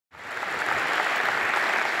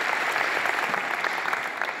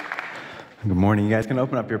Good morning. You guys can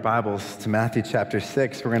open up your Bibles to Matthew chapter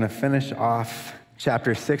 6. We're going to finish off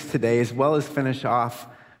chapter 6 today, as well as finish off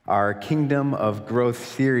our Kingdom of Growth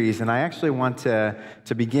series. And I actually want to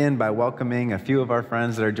begin by welcoming a few of our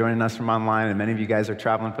friends that are joining us from online, and many of you guys are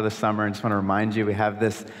traveling for the summer. And just want to remind you, we have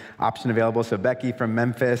this option available. So Becky from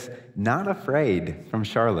Memphis, Not Afraid from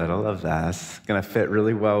Charlotte. I love that. It's going to fit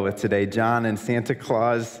really well with today. John in Santa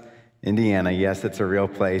Claus, Indiana. Yes, it's a real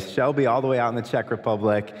place. Shelby, all the way out in the Czech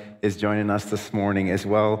Republic, is joining us this morning, as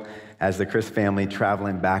well as the Chris family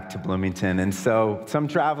traveling back to Bloomington. And so some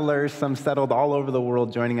travelers, some settled all over the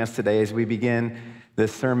world joining us today as we begin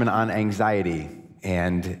this sermon on anxiety.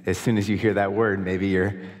 And as soon as you hear that word, maybe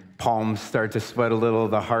your palms start to sweat a little,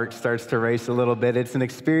 the heart starts to race a little bit. It's an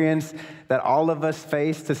experience that all of us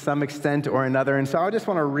face to some extent or another. And so I just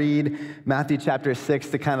want to read Matthew chapter 6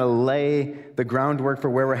 to kind of lay the groundwork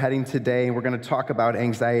for where we're heading today. We're going to talk about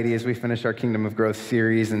anxiety as we finish our Kingdom of Growth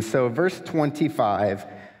series. And so verse 25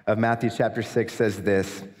 of Matthew chapter 6 says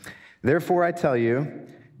this: "Therefore I tell you,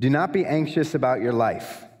 do not be anxious about your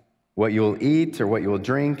life, what you will eat or what you will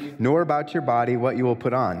drink, nor about your body, what you will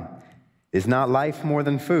put on. Is not life more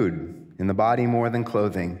than food, and the body more than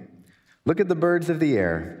clothing? Look at the birds of the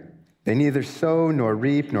air. They neither sow nor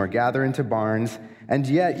reap nor gather into barns, and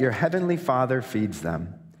yet your heavenly Father feeds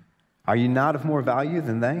them. Are you not of more value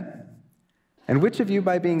than they? And which of you,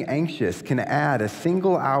 by being anxious, can add a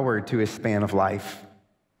single hour to his span of life?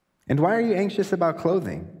 And why are you anxious about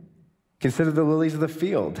clothing? Consider the lilies of the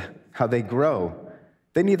field, how they grow.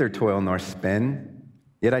 They neither toil nor spin.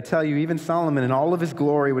 Yet I tell you, even Solomon in all of his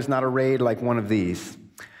glory was not arrayed like one of these.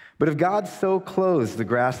 But if God so clothes the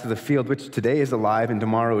grass of the field, which today is alive and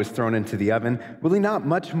tomorrow is thrown into the oven, will he not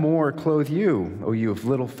much more clothe you, O you of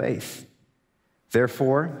little faith?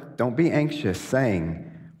 Therefore, don't be anxious,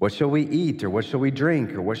 saying, what shall we eat, or what shall we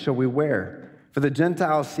drink, or what shall we wear? For the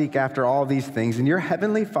Gentiles seek after all these things, and your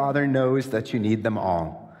heavenly Father knows that you need them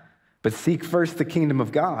all. But seek first the kingdom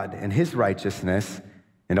of God and his righteousness,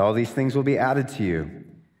 and all these things will be added to you.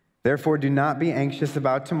 Therefore, do not be anxious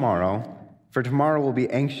about tomorrow, for tomorrow will be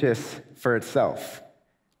anxious for itself.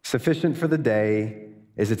 Sufficient for the day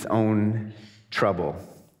is its own trouble."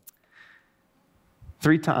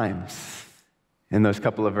 3 times in those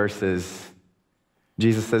couple of verses,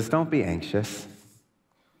 Jesus says, don't be anxious.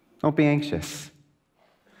 Don't be anxious.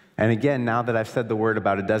 And again, now that I've said the word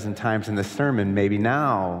about a dozen times in this sermon, maybe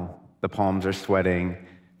now the palms are sweating,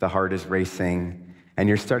 the heart is racing, and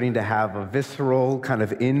you're starting to have a visceral kind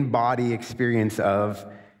of in-body experience of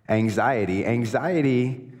anxiety.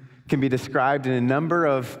 Anxiety can be described in a number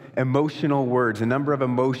of emotional words, a number of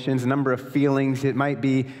emotions, a number of feelings. It might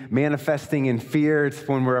be manifesting in fear. It's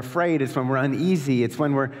when we're afraid. It's when we're uneasy. It's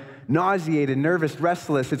when we're nauseated, nervous,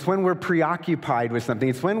 restless. It's when we're preoccupied with something.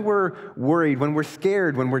 It's when we're worried, when we're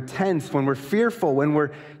scared, when we're tense, when we're fearful, when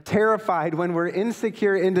we're terrified, when we're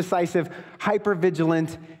insecure, indecisive,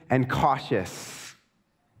 hypervigilant, and cautious.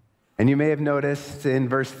 And you may have noticed in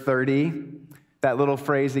verse 30, that little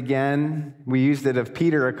phrase again. We used it of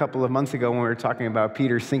Peter a couple of months ago when we were talking about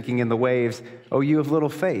Peter sinking in the waves. Oh, you of little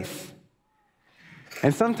faith.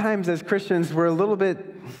 And sometimes as Christians, we're a little bit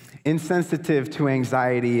insensitive to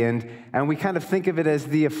anxiety, and we kind of think of it as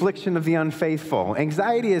the affliction of the unfaithful.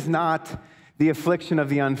 Anxiety is not the affliction of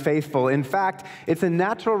the unfaithful. In fact, it's a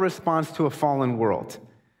natural response to a fallen world.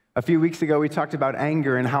 A few weeks ago, we talked about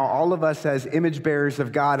anger and how all of us as image bearers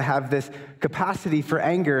of God have this capacity for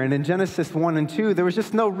anger. And in Genesis 1 and 2, there was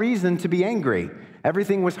just no reason to be angry.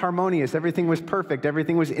 Everything was harmonious. Everything was perfect.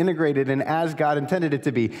 Everything was integrated and as God intended it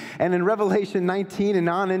to be. And in Revelation 19 and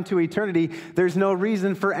on into eternity, there's no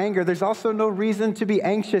reason for anger. There's also no reason to be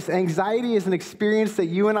anxious. Anxiety is an experience that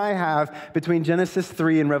you and I have between Genesis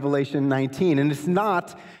 3 and Revelation 19. And it's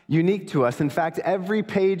not unique to us. In fact, every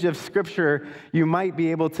page of Scripture, you might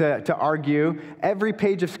be able to argue, every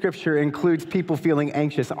page of Scripture includes people feeling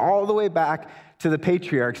anxious, all the way back to the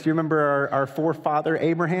patriarchs. Do you remember our forefather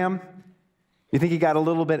Abraham? You think he got a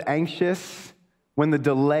little bit anxious when the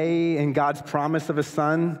delay in God's promise of a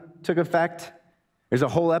son took effect? There's a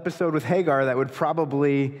whole episode with Hagar that would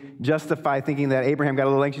probably justify thinking that Abraham got a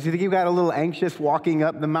little anxious. You think he got a little anxious walking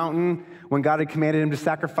up the mountain when God had commanded him to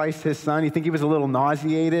sacrifice his son? You think he was a little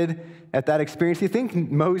nauseated at that experience? You think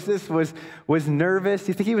Moses was nervous?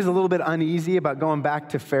 You think he was a little bit uneasy about going back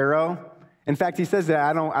to Pharaoh? In fact, he says that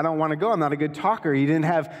I don't want to go. I'm not a good talker. He didn't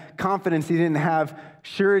have confidence. He didn't have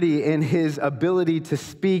surety in his ability to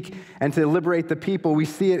speak and to liberate the people. We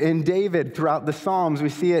see it in David throughout the Psalms. We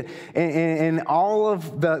see it in all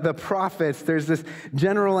of the prophets. There's this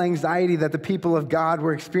general anxiety that the people of God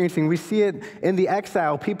were experiencing. We see it in the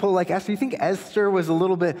exile. People like Esther. You think Esther was a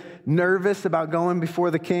little bit nervous about going before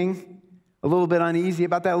the king? a little bit uneasy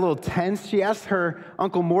about that, a little tense. She asked her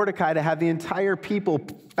uncle Mordecai to have the entire people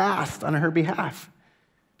fast on her behalf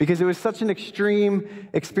because it was such an extreme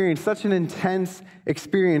experience, such an intense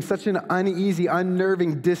experience, such an uneasy,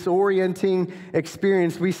 unnerving, disorienting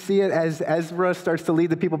experience. We see it as Ezra starts to lead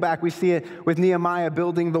the people back. We see it with Nehemiah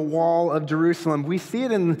building the wall of Jerusalem. We see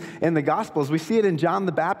it in the Gospels. We see it in John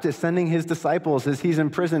the Baptist sending his disciples as he's in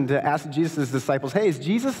prison to ask Jesus' disciples, hey, is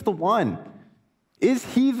Jesus the one? Is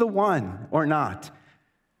he the one or not?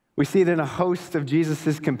 We see it in a host of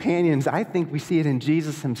Jesus' companions. I think we see it in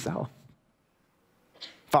Jesus himself.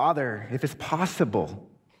 Father, if it's possible,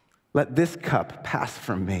 let this cup pass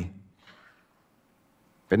from me.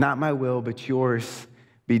 But not my will, but yours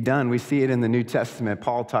be done. We see it in the New Testament.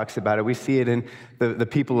 Paul talks about it. We see it in the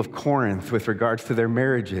people of Corinth with regards to their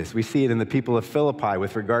marriages. We see it in the people of Philippi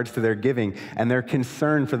with regards to their giving and their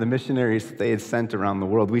concern for the missionaries that they had sent around the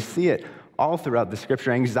world. We see it all throughout the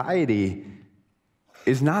scripture. Anxiety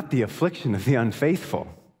is not the affliction of the unfaithful.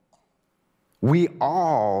 We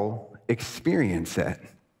all experience it.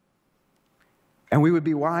 And we would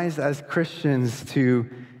be wise as Christians to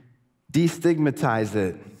destigmatize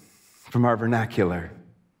it from our vernacular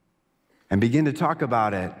and begin to talk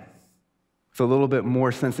about it with a little bit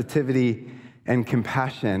more sensitivity and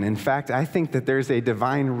compassion. In fact, I think that there's a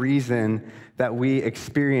divine reason that we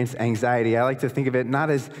experience anxiety. I like to think of it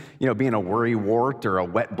not as, being a worry wart or a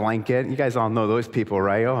wet blanket. You guys all know those people,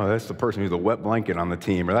 right? Oh, that's the person who's a wet blanket on the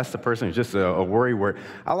team, or that's the person who's just a worry wart.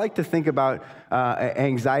 I like to think about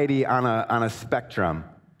anxiety on a spectrum.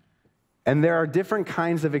 And there are different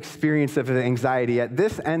kinds of experience of anxiety. At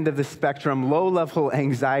this end of the spectrum, low-level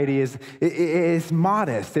anxiety is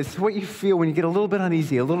modest. It's what you feel when you get a little bit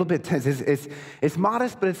uneasy, a little bit tense. It's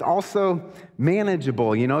modest, but it's also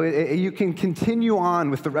manageable. You can continue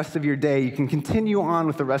on with the rest of your day. You can continue on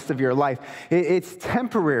with the rest of your life. It's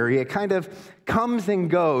temporary. It kind of comes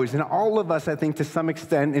and goes. And all of us, I think, to some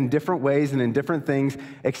extent, in different ways and in different things,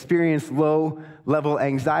 experience low-level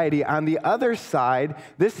anxiety. On the other side,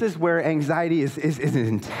 this is where anxiety is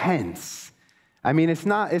intense. I mean, it's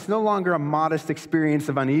no longer a modest experience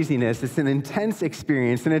of uneasiness. It's an intense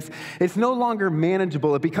experience, and it's no longer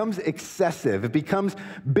manageable. It becomes excessive. It becomes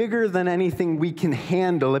bigger than anything we can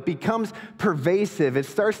handle. It becomes pervasive. It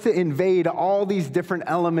starts to invade all these different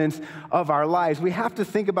elements of our lives. We have to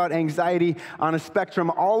think about anxiety on a spectrum.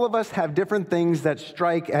 All of us have different things that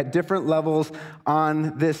strike at different levels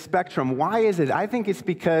on this spectrum. Why is it? I think it's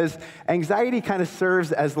because anxiety kind of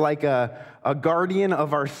serves as like a guardian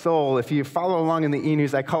of our soul. If you follow along in the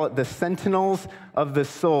e-news, I call it the sentinels of the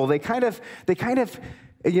soul. We've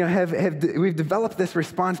developed this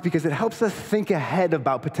response because it helps us think ahead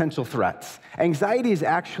about potential threats. Anxiety is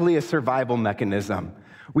actually a survival mechanism.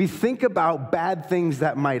 We think about bad things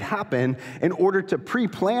that might happen in order to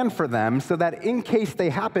pre-plan for them so that in case they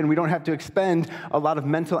happen, we don't have to expend a lot of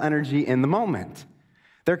mental energy in the moment.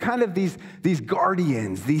 They're kind of these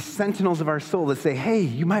guardians, these sentinels of our soul that say, hey,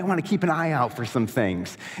 you might want to keep an eye out for some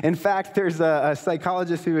things. In fact, there's a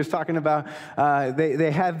psychologist who was talking about,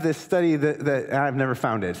 they have this study that I've never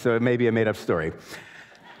found it, so it may be a made-up story,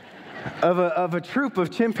 of a troop of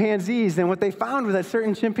chimpanzees. And what they found was that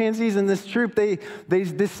certain chimpanzees in this troop, they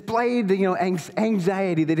displayed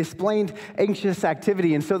anxiety. They displayed anxious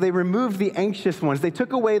activity. And so they removed the anxious ones. They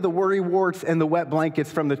took away the worry warts and the wet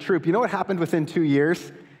blankets from the troop. You know what happened within 2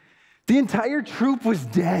 years? The entire troop was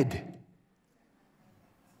dead.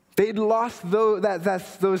 They'd lost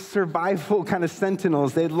those survival kind of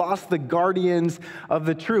sentinels. They'd lost the guardians of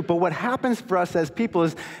the troop. But what happens for us as people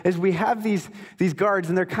is we have these guards,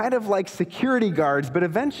 and they're kind of like security guards, but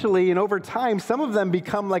eventually and over time, some of them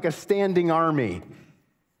become like a standing army.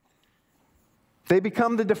 They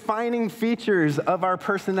become the defining features of our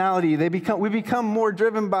personality. We become more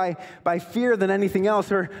driven by fear than anything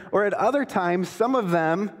else. Or at other times, some of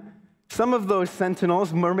those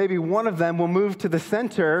sentinels, or maybe one of them, will move to the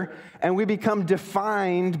center, and we become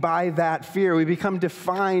defined by that fear. We become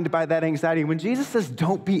defined by that anxiety. When Jesus says,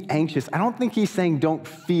 don't be anxious, I don't think he's saying don't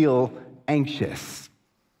feel anxious.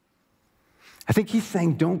 I think he's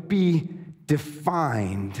saying don't be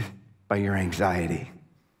defined by your anxiety.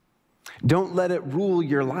 Don't let it rule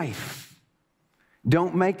your life.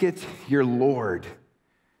 Don't make it your Lord.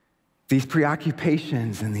 These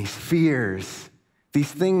preoccupations and these fears,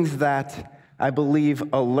 these things that I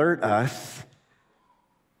believe alert us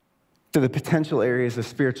to the potential areas of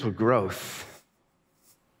spiritual growth.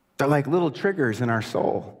 They're like little triggers in our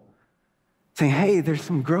soul, saying, hey, there's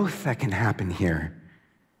some growth that can happen here.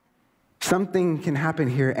 Something can happen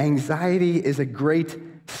here. Anxiety is a great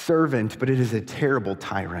servant, but it is a terrible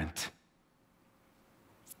tyrant.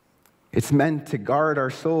 It's meant to guard our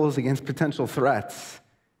souls against potential threats.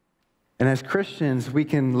 And as Christians, we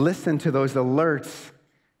can listen to those alerts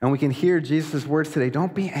and we can hear Jesus' words today.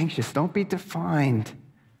 Don't be anxious. Don't be defined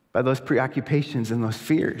by those preoccupations and those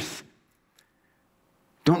fears.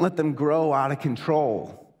 Don't let them grow out of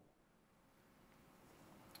control.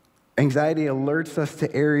 Anxiety alerts us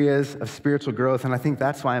to areas of spiritual growth, and I think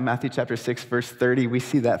that's why in Matthew chapter 6, verse 30, we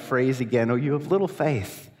see that phrase again, oh, you have little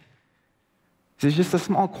faith. There's just a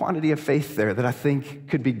small quantity of faith there that I think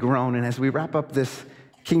could be grown, and as we wrap up this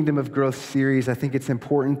Kingdom of Growth series, I think it's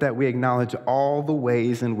important that we acknowledge all the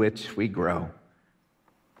ways in which we grow.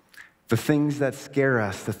 The things that scare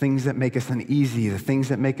us, the things that make us uneasy, the things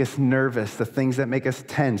that make us nervous, the things that make us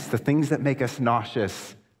tense, the things that make us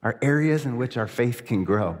nauseous are areas in which our faith can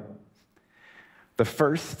grow. The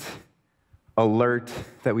first alert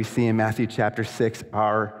that we see in Matthew chapter 6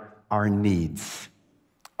 are our needs,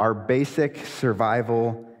 our basic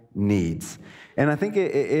survival needs. And I think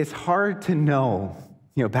it's hard to know,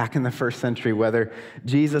 back in the first century, whether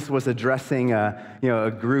Jesus was addressing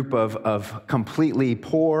a group of completely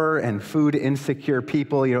poor and food insecure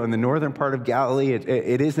people. In the northern part of Galilee,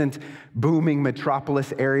 it isn't booming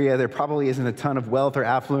metropolis area. There probably isn't a ton of wealth or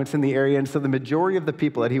affluence in the area. And so the majority of the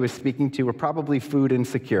people that he was speaking to were probably food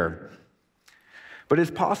insecure. But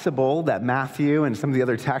it's possible that Matthew and some of the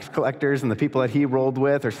other tax collectors and the people that he rolled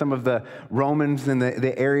with, or some of the Romans in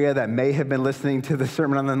the area that may have been listening to the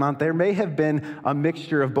Sermon on the Mount, there may have been a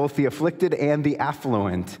mixture of both the afflicted and the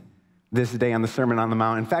affluent this day on the Sermon on the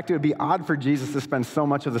Mount. In fact, it would be odd for Jesus to spend so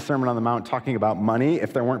much of the Sermon on the Mount talking about money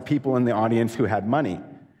if there weren't people in the audience who had money.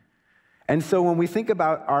 And so when we think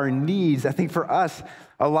about our needs, I think for us,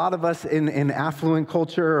 a lot of us in affluent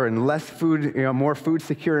culture or in less food, more food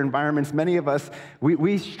secure environments, many of us,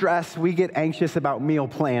 we stress, we get anxious about meal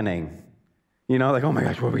planning. Like, oh my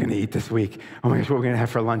gosh, what are we going to eat this week? Oh my gosh, what are we going to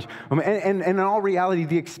have for lunch? And in all reality,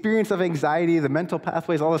 the experience of anxiety, the mental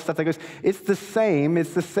pathways, all the stuff that goes, it's the same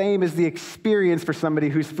as the experience for somebody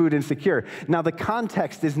who's food insecure. Now, the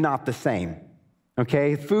context is not the same.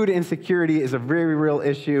 Okay, food insecurity is a very real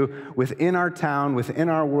issue within our town, within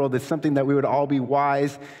our world. It's something that we would all be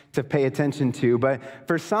wise to pay attention to. But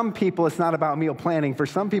for some people, it's not about meal planning. For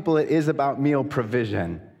some people, it is about meal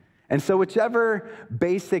provision. And so whichever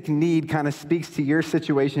basic need kind of speaks to your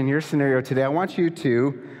situation, your scenario today, I want you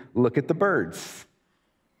to look at the birds.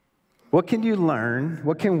 What can you learn?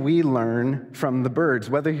 What can we learn from the birds?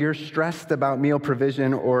 Whether you're stressed about meal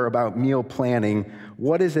provision or about meal planning,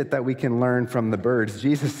 what is it that we can learn from the birds?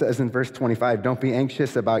 Jesus says in verse 25, don't be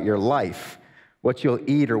anxious about your life, what you'll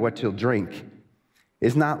eat or what you'll drink.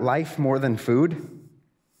 Is not life more than food?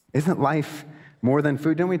 Isn't life more than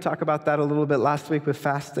food? Didn't we talk about that a little bit last week with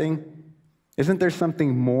fasting? Isn't there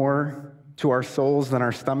something more to our souls than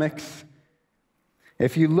our stomachs?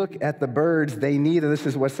 If you look at the birds, this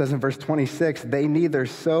is what it says in verse 26, they neither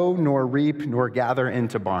sow nor reap nor gather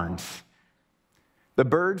into barns. The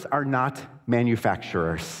birds are not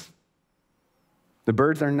manufacturers. The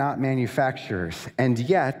birds are not manufacturers, and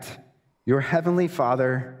yet your heavenly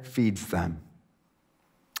Father feeds them.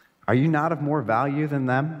 Are you not of more value than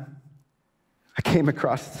them? I came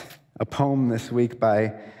across a poem this week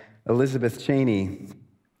by Elizabeth Cheney.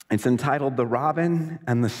 It's entitled The Robin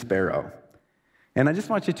and the Sparrow. And I just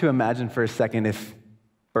want you to imagine for a second if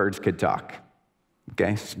birds could talk.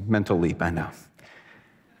 Okay, mental leap, I know.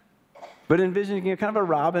 But envision kind of a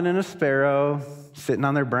robin and a sparrow sitting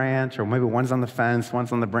on their branch, or maybe one's on the fence,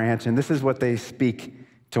 one's on the branch, and this is what they speak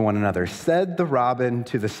to one another. Said the robin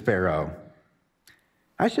to the sparrow,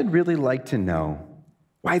 I should really like to know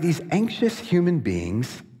why these anxious human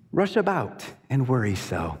beings rush about and worry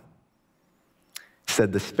so.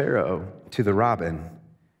 Said the sparrow to the robin,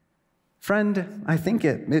 friend, I think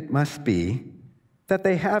it must be that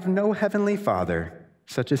they have no heavenly Father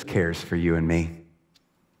such as cares for you and me.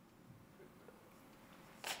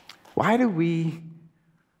 Why do we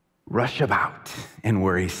rush about and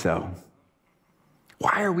worry so?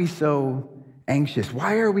 Why are we so anxious?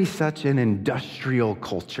 Why are we such an industrial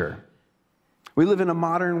culture? We live in a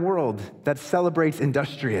modern world that celebrates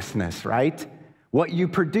industriousness, right? What you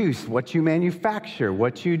produce, what you manufacture,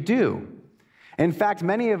 what you do. In fact,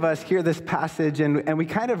 many of us hear this passage and we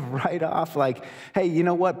kind of write off like, hey, you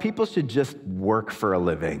know what? People should just work for a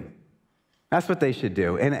living. That's what they should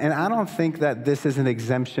do. And I don't think that this is an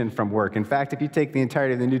exemption from work. In fact, if you take the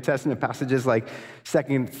entirety of the New Testament passages like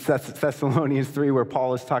 2 Thessalonians 3, where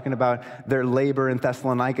Paul is talking about their labor in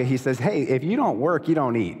Thessalonica, he says, hey, if you don't work, you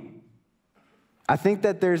don't eat. I think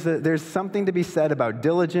that there's something to be said about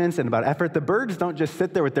diligence and about effort. The birds don't just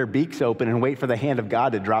sit there with their beaks open and wait for the hand of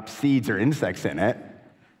God to drop seeds or insects in it.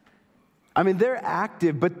 I mean, they're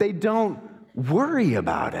active, but they don't worry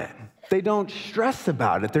about it. They don't stress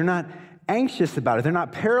about it. They're not anxious about it. They're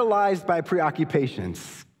not paralyzed by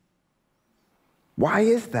preoccupations. Why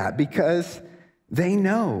is that? Because they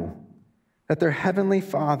know that their heavenly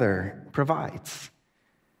Father provides.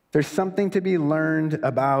 There's something to be learned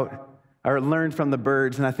about, or learned from the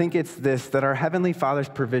birds, and I think it's this, that our heavenly Father's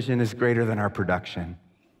provision is greater than our production.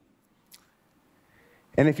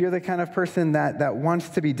 And if you're the kind of person that wants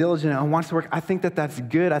to be diligent and wants to work, I think that that's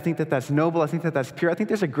good. I think that that's noble. I think that that's pure. I think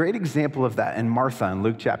there's a great example of that in Martha in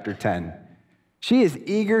Luke chapter 10. She is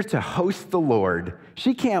eager to host the Lord.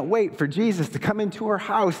 She can't wait for Jesus to come into her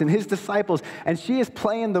house and his disciples, and she is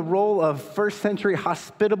playing the role of first century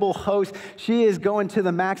hospitable host. She is going to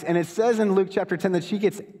the max, and it says in Luke chapter 10 that she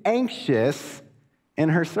gets anxious in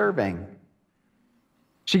her serving.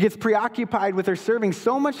 She gets preoccupied with her serving,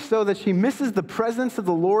 so much so that she misses the presence of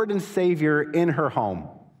the Lord and Savior in her home.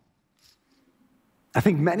 I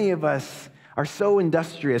think many of us are so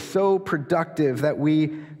industrious, so productive that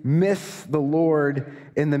we miss the Lord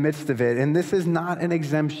in the midst of it. And this is not an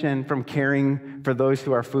exemption from caring for those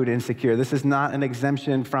who are food insecure. This is not an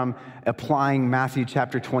exemption from applying Matthew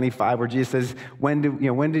chapter 25, where Jesus says, when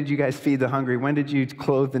did you guys feed the hungry? When did you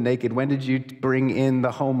clothe the naked? When did you bring in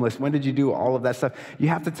the homeless? When did you do all of that stuff? You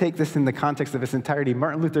have to take this in the context of its entirety.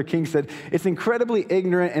 Martin Luther King said, it's incredibly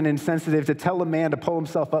ignorant and insensitive to tell a man to pull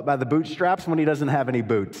himself up by the bootstraps when he doesn't have any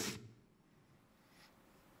boots.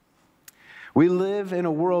 We live in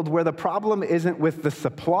a world where the problem isn't with the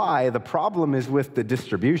supply, the problem is with the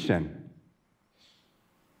distribution.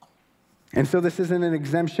 And so this isn't an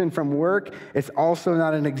exemption from work. It's also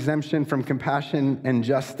not an exemption from compassion and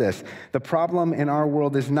justice. The problem in our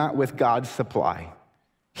world is not with God's supply.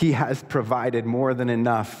 He has provided more than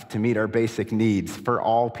enough to meet our basic needs for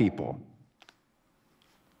all people.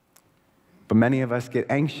 But many of us get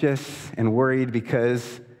anxious and worried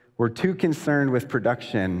because we're too concerned with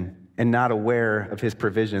production and not aware of his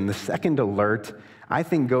provision. The second alert, I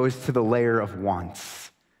think, goes to the layer of wants.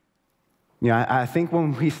 I think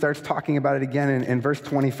when he starts talking about it again in verse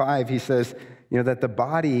 25, he says, that the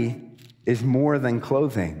body is more than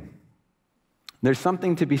clothing. There's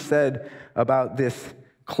something to be said about this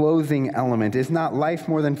clothing element. Is not life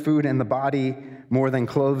more than food and the body more than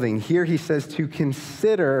clothing? Here he says to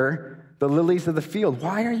consider the lilies of the field.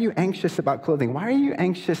 Why are you anxious about clothing? Why are you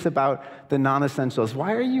anxious about the non-essentials?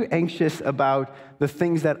 Why are you anxious about the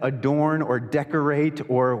things that adorn or decorate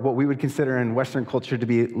or what we would consider in Western culture to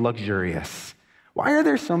be luxurious? Why are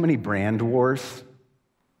there so many brand wars?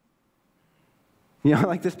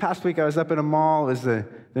 Like this past week I was up at a mall. It was the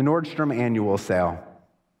Nordstrom annual sale.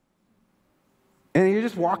 And you're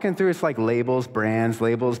just walking through, it's like labels, brands,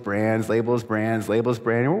 labels, brands, labels, brands, labels,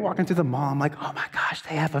 brand. And we're walking through the mall. I'm like, oh my gosh,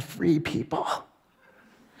 they have a free people.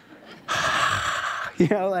 I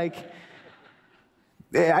don't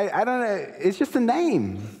know. It's just a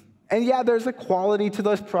name. And yeah, there's a quality to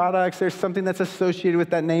those products. There's something that's associated with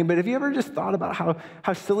that name. But have you ever just thought about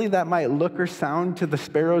how silly that might look or sound to the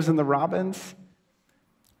sparrows and the robins?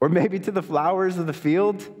 Or maybe to the flowers of the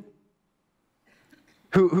field?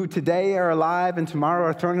 Who today are alive and tomorrow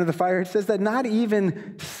are thrown into the fire. It says that not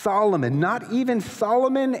even Solomon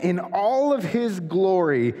in all of his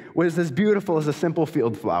glory was as beautiful as a simple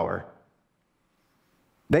field flower.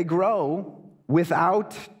 They grow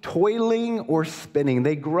without toiling or spinning.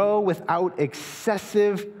 They grow without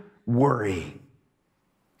excessive worry.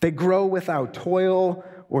 They grow without toil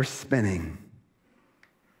or spinning.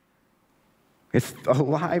 It's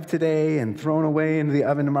alive today and thrown away into the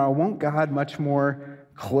oven tomorrow. Won't God much more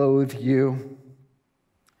clothe you?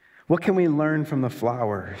 What can we learn from the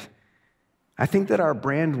flowers? I think that our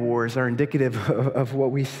brand wars are indicative of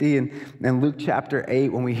what we see in Luke chapter 8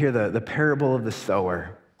 when we hear the parable of the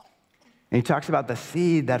sower. And he talks about the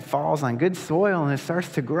seed that falls on good soil and it starts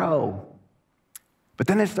to grow. But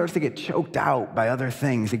then it starts to get choked out by other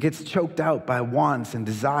things. It gets choked out by wants and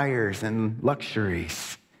desires and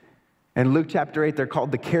luxuries. In Luke chapter 8, they're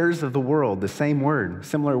called the cares of the world, the same word,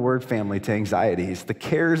 similar word family to anxieties. The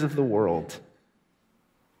cares of the world.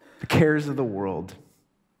 The cares of the world.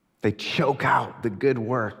 They choke out the good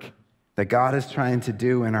work that God is trying to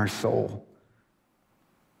do in our soul.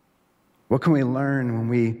 What can we learn when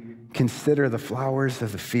we consider the flowers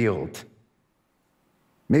of the field?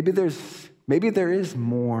 Maybe there is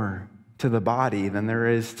more to the body than there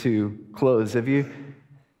is to clothes. Have you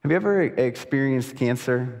ever experienced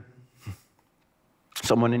cancer?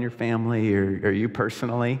 Someone in your family or you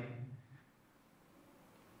personally?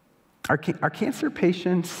 Are cancer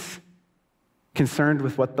patients concerned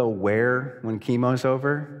with what they'll wear when chemo's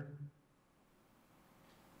over?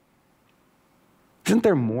 Isn't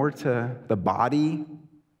there more to the body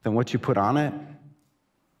than what you put on it?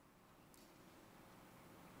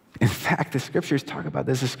 In fact, the scriptures talk about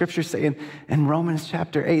this. The scriptures say in Romans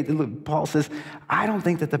chapter 8, Paul says, I don't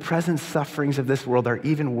think that the present sufferings of this world are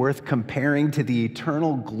even worth comparing to the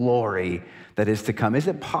eternal glory that is to come. Is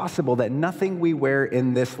it possible that nothing we wear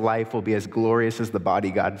in this life will be as glorious as the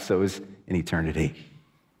body God sows in eternity?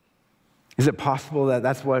 Is it possible that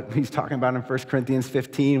that's what he's talking about in 1 Corinthians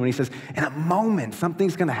 15 when he says, in a moment,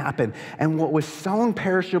 something's going to happen, and what was sown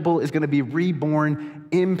perishable is going to be reborn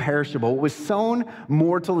imperishable. What was sown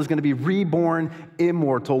mortal is going to be reborn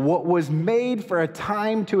immortal. What was made for a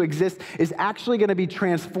time to exist is actually going to be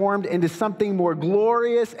transformed into something more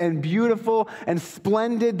glorious and beautiful and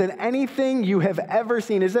splendid than anything you have ever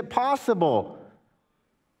seen. Is it possible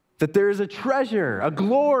that there is a treasure, a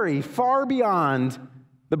glory far beyond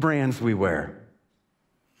the brands we wear?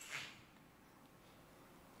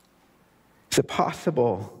 Is it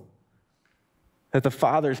possible that the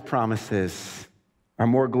Father's promises are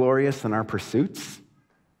more glorious than our pursuits?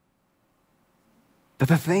 That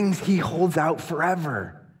the things he holds out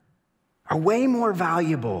forever are way more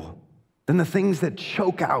valuable than the things that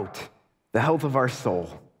choke out the health of our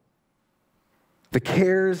soul? The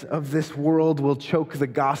cares of this world will choke the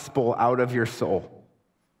gospel out of your soul,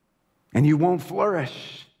 and you won't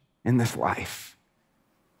flourish in this life.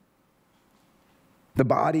 The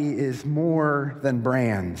body is more than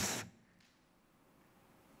brands.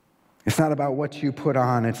 It's not about what you put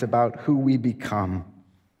on, it's about who we become.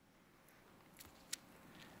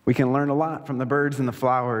 We can learn a lot from the birds and the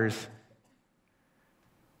flowers,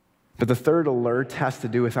 but the third alert has to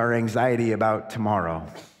do with our anxiety about tomorrow.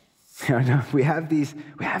 We have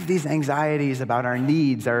these anxieties about our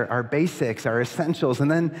needs, our basics, our essentials, and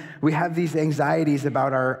then we have these anxieties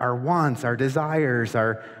about our wants, our desires,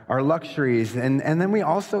 our luxuries, and then we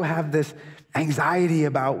also have this anxiety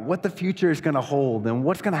about what the future is going to hold and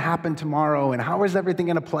what's going to happen tomorrow and how is everything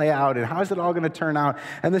going to play out and how is it all going to turn out.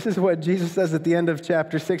 And this is what Jesus says at the end of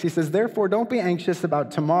chapter 6. He says, therefore, don't be anxious about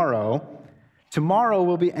tomorrow. Tomorrow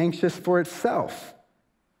will be anxious for itself.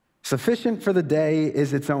 Sufficient for the day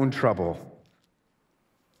is its own trouble.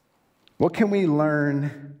 What can we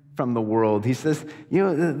learn from the world? He says,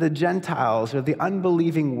 the Gentiles or the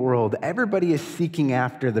unbelieving world, everybody is seeking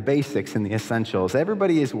after the basics and the essentials.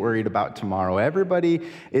 Everybody is worried about tomorrow. Everybody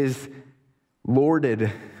is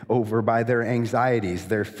lorded over by their anxieties,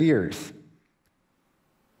 their fears.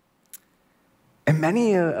 And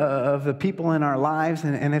many of the people in our lives,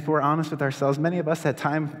 and if we're honest with ourselves, many of us from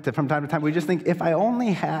time to time, we just think, if I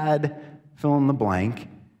only had fill in the blank,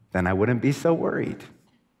 then I wouldn't be so worried.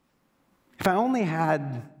 If I only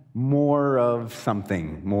had more of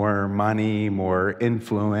something, more money, more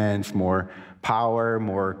influence, more power,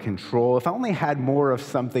 more control, if I only had more of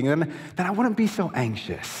something, then I wouldn't be so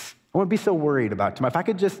anxious. I wouldn't be so worried about tomorrow. If I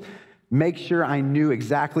could just make sure I knew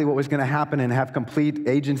exactly what was going to happen and have complete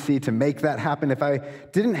agency to make that happen. If I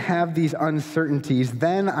didn't have these uncertainties,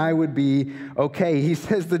 then I would be okay. He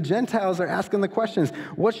says the Gentiles are asking the questions,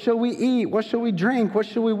 what shall we eat? What shall we drink? What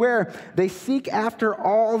shall we wear? They seek after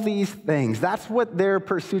all these things. That's what their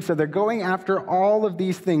pursuits are. They're going after all of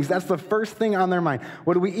these things. That's the first thing on their mind.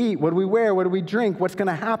 What do we eat? What do we wear? What do we drink? What's going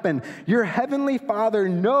to happen? Your heavenly Father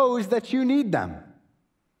knows that you need them.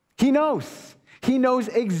 He knows. He knows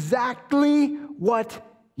exactly what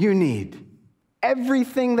you need.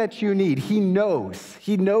 Everything that you need, he knows.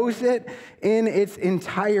 He knows it in its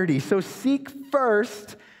entirety. So seek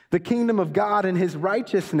first the kingdom of God and his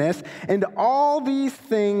righteousness, and all these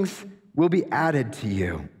things will be added to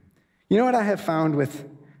you. You know what I have found with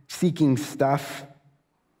seeking stuff?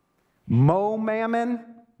 Mo mammon,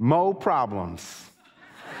 mo problems.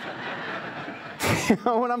 You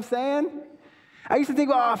know what I'm saying? I used to think,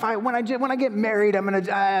 well, when I get married,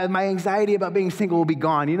 my anxiety about being single will be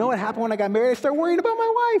gone. You know what happened when I got married? I started worrying about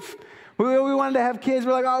my wife. We wanted to have kids.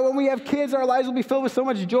 We're like, oh, when we have kids, our lives will be filled with so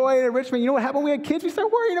much joy and enrichment. You know what happened when we had kids? We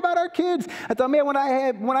started worrying about our kids. I thought, man, when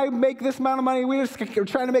I make this amount of money, we're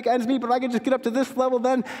trying to make ends meet, but if I could just get up to this level,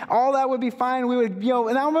 then all that would be fine. We would, and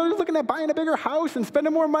now I'm looking at buying a bigger house and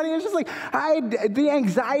spending more money. It's just like, the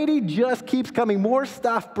anxiety just keeps coming. More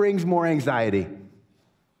stuff brings more anxiety.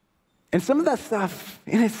 And some of that stuff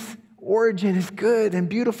in its origin is good and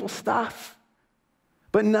beautiful stuff,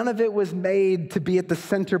 but none of it was made to be at the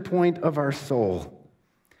center point of our soul.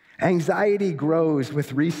 Anxiety grows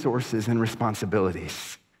with resources and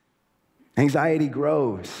responsibilities. Anxiety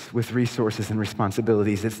grows with resources and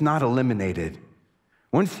responsibilities. It's not eliminated.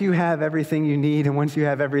 Once you have everything you need and once you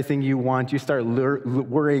have everything you want, you start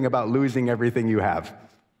worrying about losing everything you have.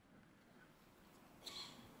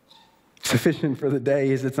 Sufficient for the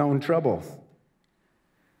day is its own trouble.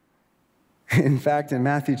 In fact, in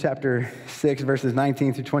Matthew chapter 6, verses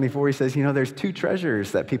 19 through 24, he says, there's two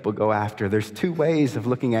treasures that people go after. There's two ways of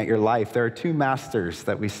looking at your life. There are two masters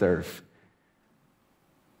that we serve.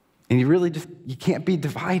 And you can't be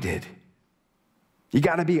divided. You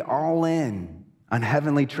got to be all in on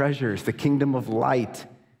heavenly treasures, the kingdom of light,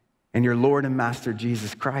 and your Lord and Master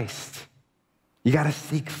Jesus Christ. You got to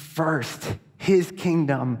seek first his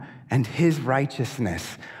kingdom and his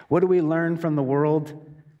righteousness. What do we learn from the world?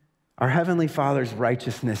 Our Heavenly Father's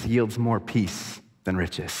righteousness yields more peace than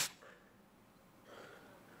riches.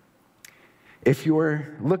 If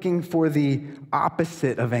you're looking for the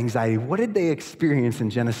opposite of anxiety, what did they experience in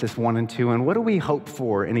Genesis 1 and 2? And what do we hope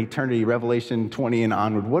for in eternity, Revelation 20 and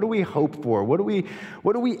onward? What do we hope for? What are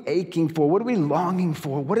we aching for? What are we longing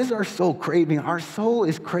for? What is our soul craving? Our soul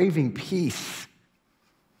is craving peace.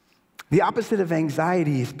 The opposite of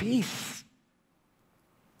anxiety is peace.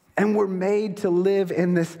 And we're made to live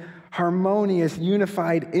in this harmonious,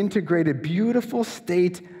 unified, integrated, beautiful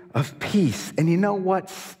state of peace. And you know what?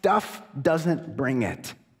 Stuff doesn't bring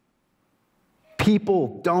it.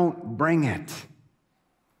 People don't bring it.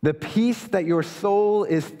 The peace that your soul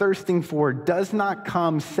is thirsting for does not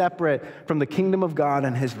come separate from the kingdom of God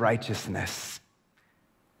and his righteousness.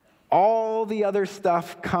 All the other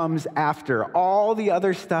stuff comes after. All the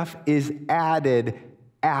other stuff is added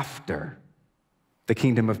after the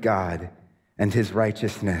kingdom of God and his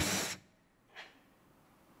righteousness.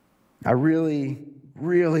 I really,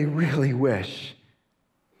 really, really wish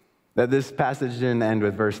that this passage didn't end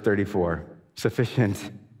with verse 34.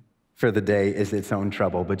 Sufficient for the day is its own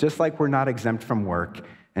trouble. But just like we're not exempt from work,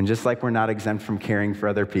 and just like we're not exempt from caring for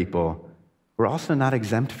other people, we're also not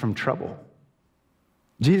exempt from trouble.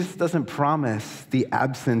 Jesus doesn't promise the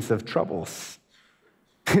absence of troubles.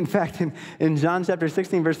 In fact, in John chapter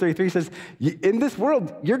 16, verse 33, he says, in this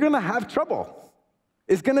world, you're going to have trouble.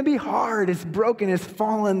 It's going to be hard. It's broken. It's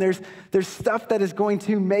fallen. There's stuff that is going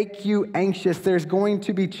to make you anxious. There's going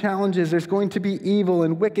to be challenges. There's going to be evil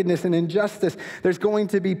and wickedness and injustice. There's going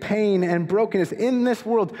to be pain and brokenness. In this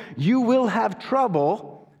world, you will have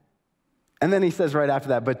trouble. And then he says right after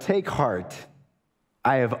that, but take heart.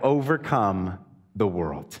 I have overcome the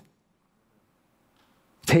world.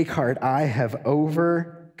 Take heart. I have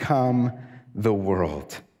overcome the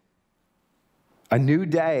world. A new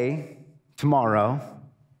day tomorrow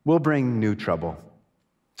will bring new trouble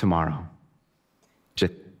tomorrow.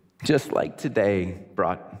 Just like today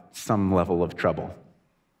brought some level of trouble.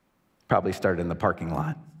 Probably started in the parking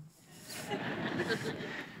lot.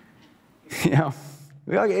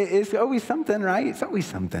 It's always something, right? It's always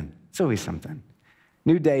something. It's always something.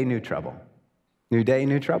 New day, new trouble. New day,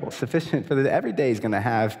 new trouble. Sufficient for every day is going to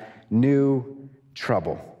have new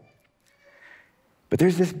trouble. But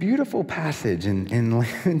there's this beautiful passage in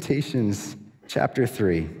Lamentations chapter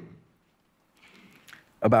 3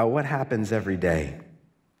 about what happens every day.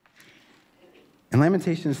 In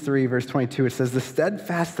Lamentations 3, verse 22, it says, the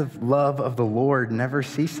steadfast love of the Lord never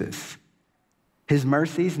ceases. His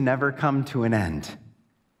mercies never come to an end.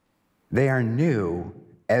 They are new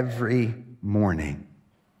every morning.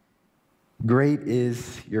 Great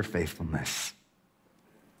is your faithfulness.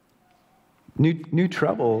 New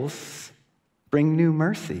troubles bring new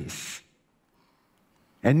mercies.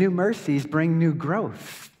 And new mercies bring new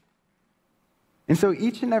growth. And so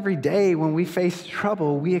each and every day when we face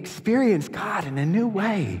trouble, we experience God in a new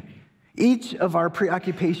way. Each of our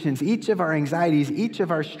preoccupations, each of our anxieties, each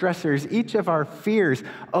of our stressors, each of our fears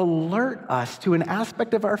alert us to an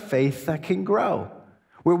aspect of our faith that can grow,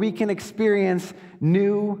 where we can experience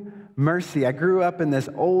new mercy. I grew up in this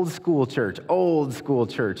old school church,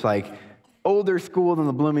 like older school than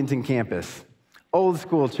the Bloomington campus. Old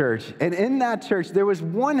school church. And in that church, there was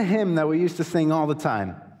one hymn that we used to sing all the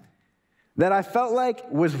time that I felt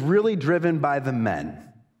like was really driven by the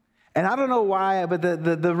men. And I don't know why, but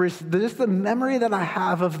just the memory that I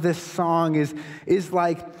have of this song is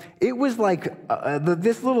like, it was like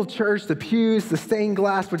this little church, the pews, the stained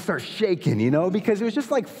glass would start shaking, because it was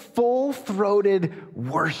just like full-throated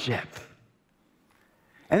worship.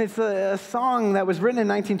 And it's a song that was written in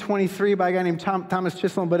 1923 by a guy named Thomas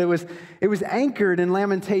Chisholm, but it was anchored in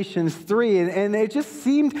Lamentations 3, and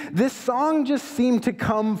this song just seemed to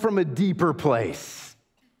come from a deeper place.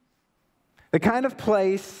 The kind of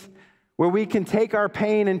place where we can take our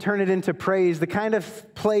pain and turn it into praise, the kind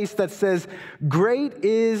of place that says, great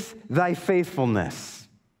is thy faithfulness.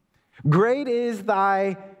 Great is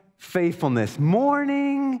thy faithfulness.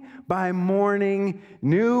 Morning by morning,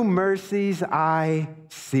 new mercies I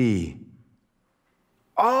see.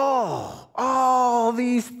 All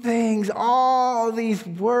these things, all these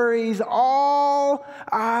worries, all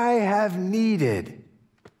I have needed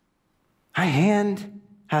thy hand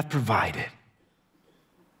hath provided.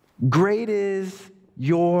 Great is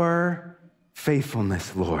your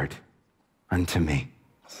faithfulness, Lord, unto me.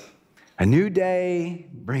 A new day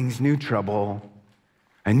brings new trouble.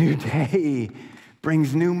 A new day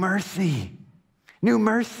brings new mercy. New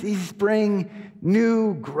mercies bring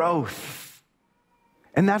new growth.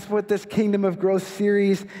 And that's what this Kingdom of Growth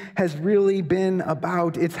series has really been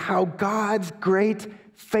about. It's how God's great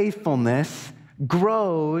faithfulness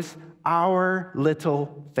grows our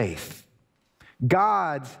little faith.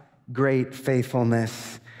 God's great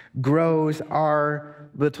faithfulness grows our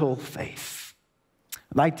little faith.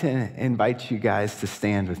 I'd like to invite you guys to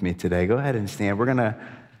stand with me today. Go ahead and stand. We're going to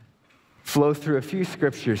flow through a few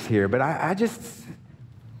scriptures here, but I just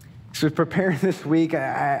was preparing this week.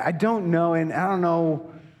 I don't know, and I don't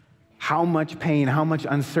know how much pain, how much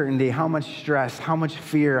uncertainty, how much stress, how much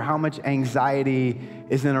fear, how much anxiety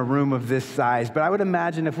is in a room of this size. But I would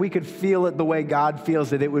imagine if we could feel it the way God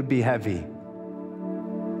feels it, it would be heavy.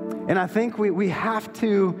 And I think we have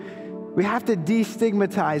to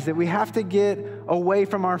destigmatize it. We have to get away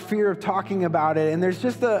from our fear of talking about it. And there's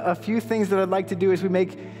just a few things that I'd like to do as we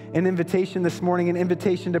make an invitation this morning, an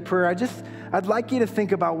invitation to prayer. I'd like you to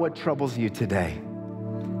think about what troubles you today.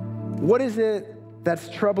 What is it that's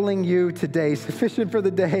troubling you today? Sufficient for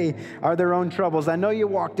the day are their own troubles. I know you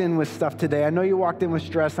walked in with stuff today. I know you walked in with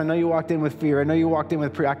stress. I know you walked in with fear. I know you walked in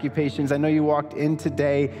with preoccupations. I know you walked in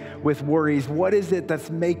today with worries. What is it that's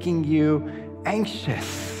making you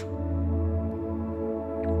anxious?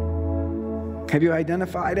 Have you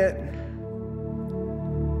identified it?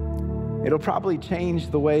 It'll probably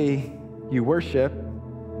change the way you worship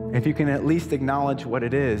if you can at least acknowledge what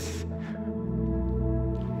it is.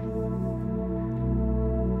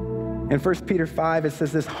 In 1 Peter 5, it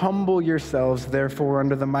says this, humble yourselves, therefore,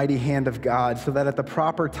 under the mighty hand of God, so that at the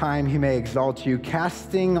proper time he may exalt you,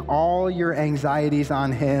 casting all your anxieties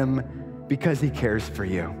on him because he cares for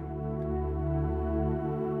you.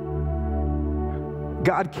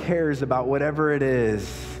 God cares about whatever it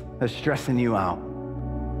is that's stressing you out.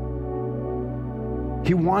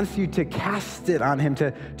 He wants you to cast it on him,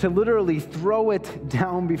 to literally throw it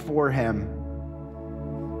down before him.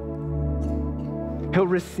 He'll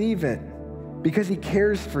receive it because he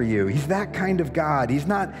cares for you. He's that kind of God. He's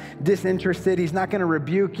not disinterested. He's not going to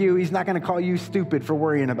rebuke you. He's not going to call you stupid for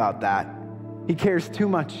worrying about that. He cares too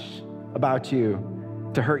much about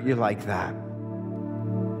you to hurt you like that.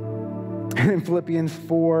 And in Philippians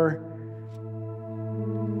 4,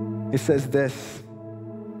 it says this,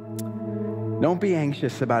 don't be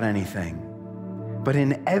anxious about anything, but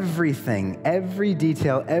in everything, every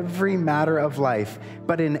detail, every matter of life,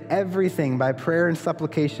 but in everything, by prayer and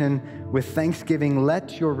supplication with thanksgiving,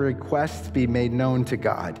 let your requests be made known to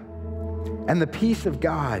God. And the peace of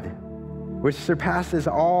God, which surpasses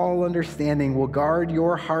all understanding, will guard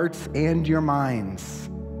your hearts and your minds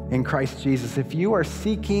in Christ Jesus. If you are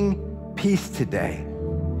seeking peace today,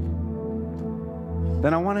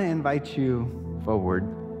 then I want to invite you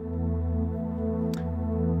forward.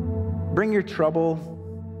 Bring your trouble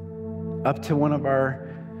up to one of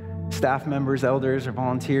our staff members, elders, or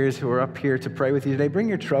volunteers who are up here to pray with you today. Bring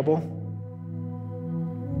your trouble.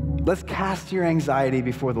 Let's cast your anxiety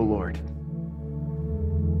before the Lord.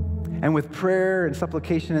 And with prayer and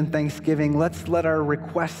supplication and thanksgiving, let's let our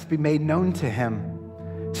requests be made known to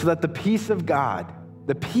him so that the peace of God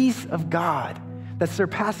that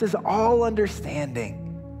surpasses all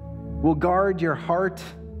understanding will guard your heart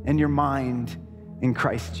and your mind in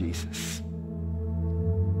Christ Jesus.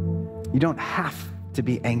 You don't have to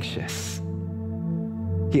be anxious.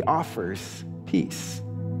 He offers peace.